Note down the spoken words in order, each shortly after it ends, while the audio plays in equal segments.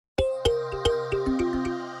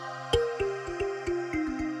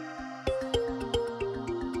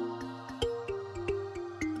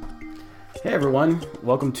Hey everyone,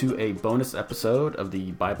 welcome to a bonus episode of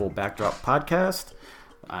the Bible Backdrop Podcast.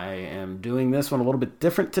 I am doing this one a little bit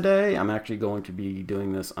different today. I'm actually going to be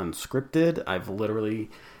doing this unscripted. I've literally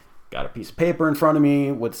got a piece of paper in front of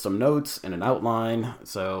me with some notes and an outline,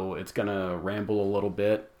 so it's going to ramble a little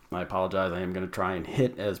bit. I apologize, I am going to try and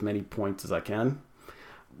hit as many points as I can.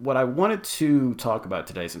 What I wanted to talk about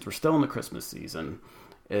today, since we're still in the Christmas season,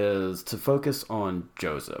 is to focus on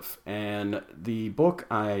Joseph. And the book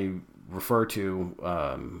I refer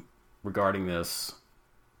to regarding this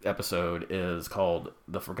episode is called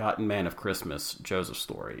The Forgotten Man of Christmas, Joseph's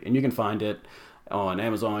Story. And you can find it on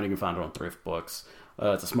Amazon, you can find it on Thrift Books.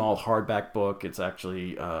 It's a small hardback book. It's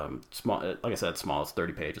actually small, like I said, small, it's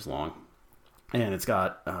 30 pages long. And it's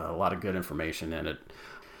got a lot of good information in it.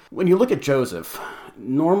 When you look at Joseph,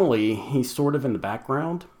 normally he's sort of in the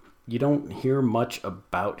background. You don't hear much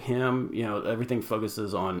about him. You know, everything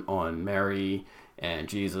focuses on Mary and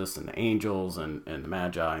Jesus and the angels and the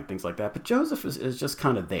Magi and things like that. But Joseph is just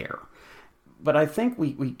kind of there. But I think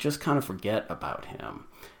we just kind of forget about him.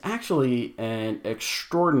 Actually, an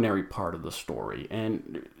extraordinary part of the story.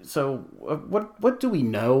 And so what do we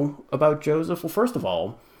know about Joseph? Well, first of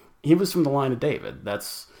all, he was from the line of David.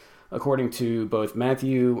 That's, according to both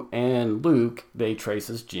Matthew and Luke, they trace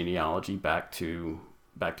his genealogy back to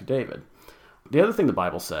David. The other thing the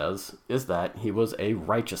Bible says is that he was a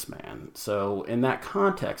righteous man. So in that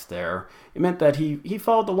context there, it meant that he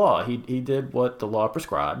followed the law. He did what the law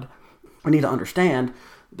prescribed. We need to understand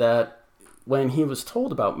that when he was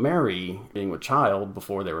told about Mary being with child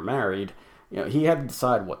before they were married, he had to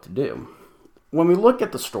decide what to do. When we look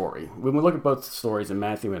at the story, when we look at both stories in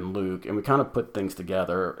Matthew and Luke, and we kind of put things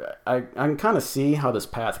together, I can kind of see how this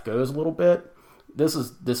path goes a little bit. This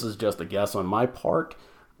is just a guess on my part.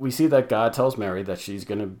 We see that God tells Mary that she's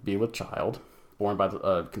going to be with child,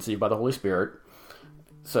 conceived by the Holy Spirit.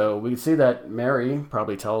 So we see that Mary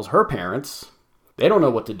probably tells her parents. They don't know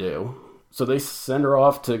what to do. So they send her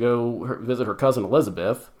off to go visit her cousin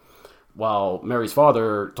Elizabeth, while Mary's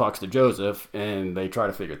father talks to Joseph, and they try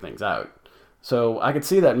to figure things out. So I could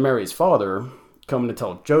see that Mary's father coming to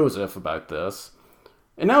tell Joseph about this.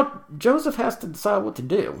 And now Joseph has to decide what to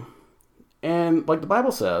do. And like the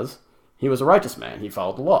Bible says, he was a righteous man. He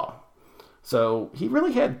followed the law. So he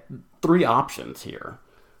really had three options here.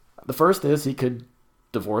 The first is he could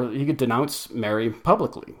denounce Mary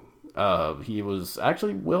publicly. He was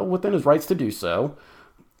actually well within his rights to do so.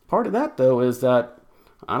 Part of that, though, is that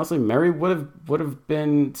honestly, Mary would have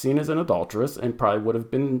been seen as an adulteress and probably would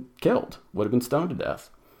have been killed, would have been stoned to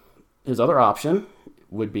death. His other option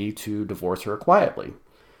would be to divorce her quietly.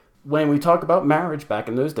 When we talk about marriage back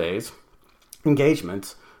in those days,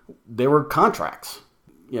 engagements, there were contracts.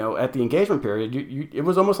 At the engagement period, it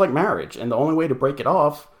was almost like marriage, and the only way to break it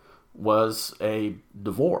off was a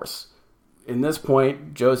divorce. In this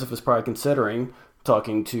point, Joseph is probably considering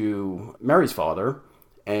talking to Mary's father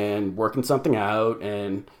and working something out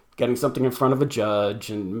and getting something in front of a judge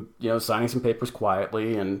and, signing some papers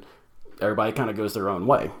quietly, and everybody kind of goes their own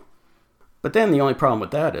way. But then the only problem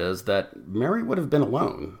with that is that Mary would have been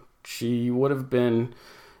alone. She would have been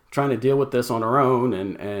trying to deal with this on her own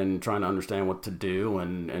and trying to understand what to do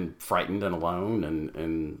and frightened and alone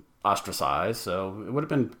and ostracized. So it would have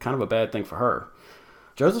been kind of a bad thing for her.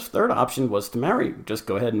 Joseph's third option was to just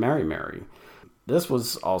go ahead and marry Mary. This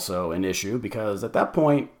was also an issue because at that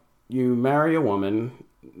point, you marry a woman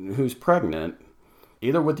who's pregnant,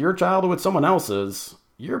 either with your child or with someone else's,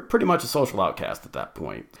 you're pretty much a social outcast at that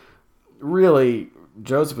point. Really,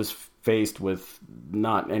 Joseph was faced with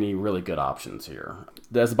not any really good options here.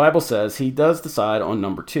 As the Bible says, he does decide on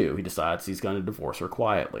number two. He decides he's going to divorce her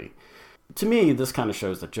quietly. To me, this kind of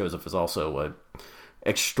shows that Joseph is also an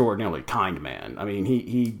extraordinarily kind man. I mean,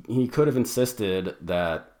 he could have insisted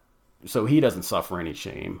that, so he doesn't suffer any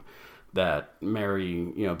shame, that Mary,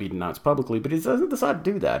 be denounced publicly, but he doesn't decide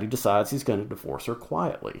to do that. He decides he's going to divorce her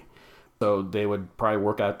quietly. So they would probably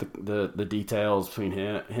work out the details between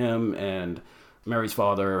him and Mary's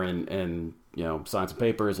father and sign some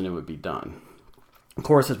papers, and it would be done. Of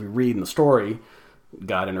course, as we read in the story,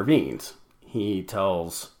 God intervenes. He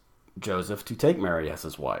tells Joseph to take Mary as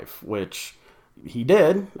his wife, which he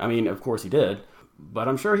did. I mean, of course he did, but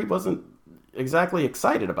I'm sure he wasn't exactly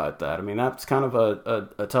excited about that. I mean, that's kind of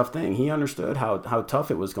a tough thing. He understood how tough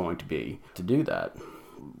it was going to be to do that.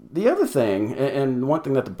 The other thing, and one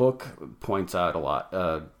thing that the book points out a lot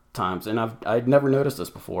times, and I'd never noticed this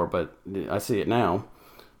before, but I see it now,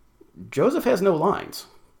 Joseph has no lines.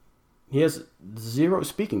 He has zero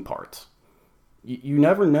speaking parts. You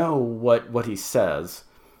never know what he says.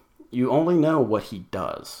 You only know what he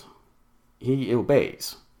does. He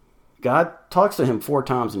obeys. God talks to him 4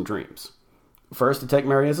 times in dreams. First, to take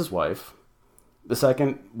Mary as his wife. The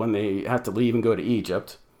second, when they had to leave and go to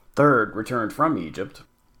Egypt. Third, returned from Egypt.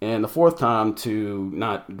 And the fourth time to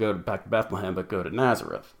not go back to Bethlehem, but go to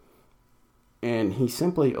Nazareth. And he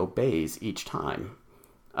simply obeys each time.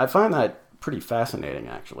 I find that pretty fascinating,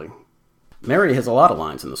 actually. Mary has a lot of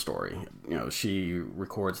lines in the story. She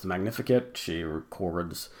records the Magnificat. She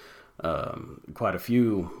records quite a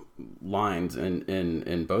few lines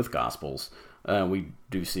in both Gospels. We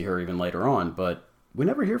do see her even later on, but we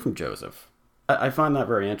never hear from Joseph. I find that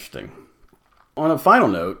very interesting. On a final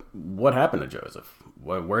note, what happened to Joseph?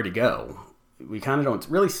 Where'd he go? We kind of don't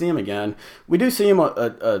really see him again. We do see him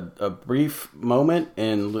a brief moment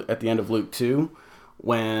at the end of Luke 2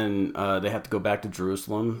 when they have to go back to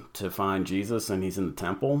Jerusalem to find Jesus, and he's in the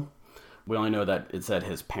temple. We only know that it said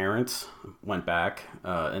his parents went back,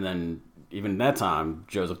 and then even that time,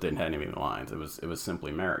 Joseph didn't have any lines. It was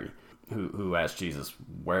simply Mary who asked Jesus,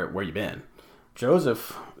 where you been?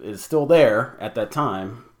 Joseph is still there at that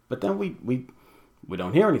time, but then we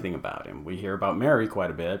don't hear anything about him. We hear about Mary quite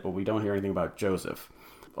a bit, but we don't hear anything about Joseph.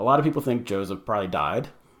 A lot of people think Joseph probably died.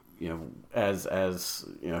 As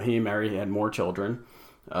he and Mary had more children,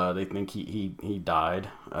 they think he died.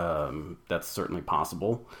 That's certainly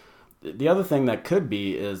possible. The other thing that could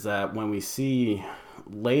be is that when we see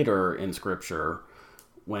later in Scripture,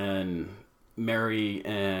 when Mary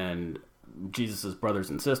and Jesus' brothers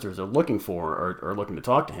and sisters are looking to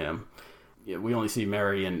talk to him, we only see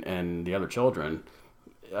Mary and the other children.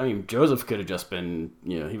 I mean, Joseph could have just been,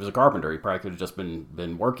 he was a carpenter. He probably could have just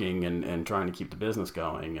been working and trying to keep the business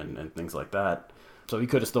going and things like that. So he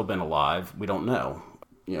could have still been alive. We don't know.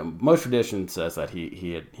 Most tradition says that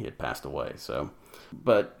he had passed away. So,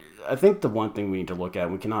 but I think the one thing we need to look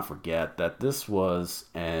at, we cannot forget that this was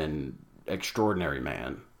an extraordinary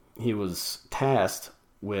man. He was tasked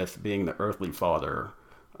with being the earthly father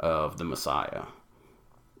of the Messiah.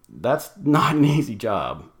 That's not an easy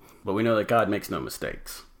job, but we know that God makes no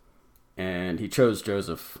mistakes. And he chose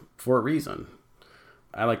Joseph for a reason.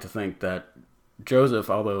 I like to think that Joseph,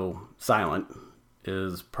 although silent,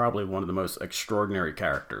 is probably one of the most extraordinary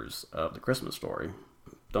characters of the Christmas story.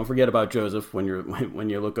 Don't forget about Joseph when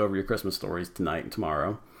you look over your Christmas stories tonight and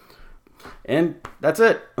tomorrow. And that's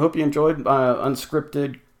it. I hope you enjoyed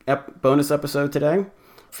Unscripted bonus episode today.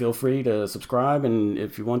 Feel free to subscribe, and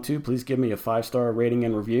if you want to, please give me a 5-star rating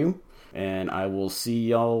and review. And I will see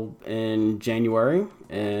y'all in January.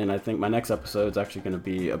 And I think my next episode is actually going to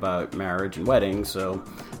be about marriage and weddings, so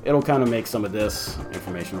it'll kind of make some of this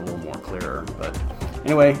information a little more clearer. But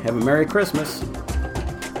anyway, have a Merry Christmas.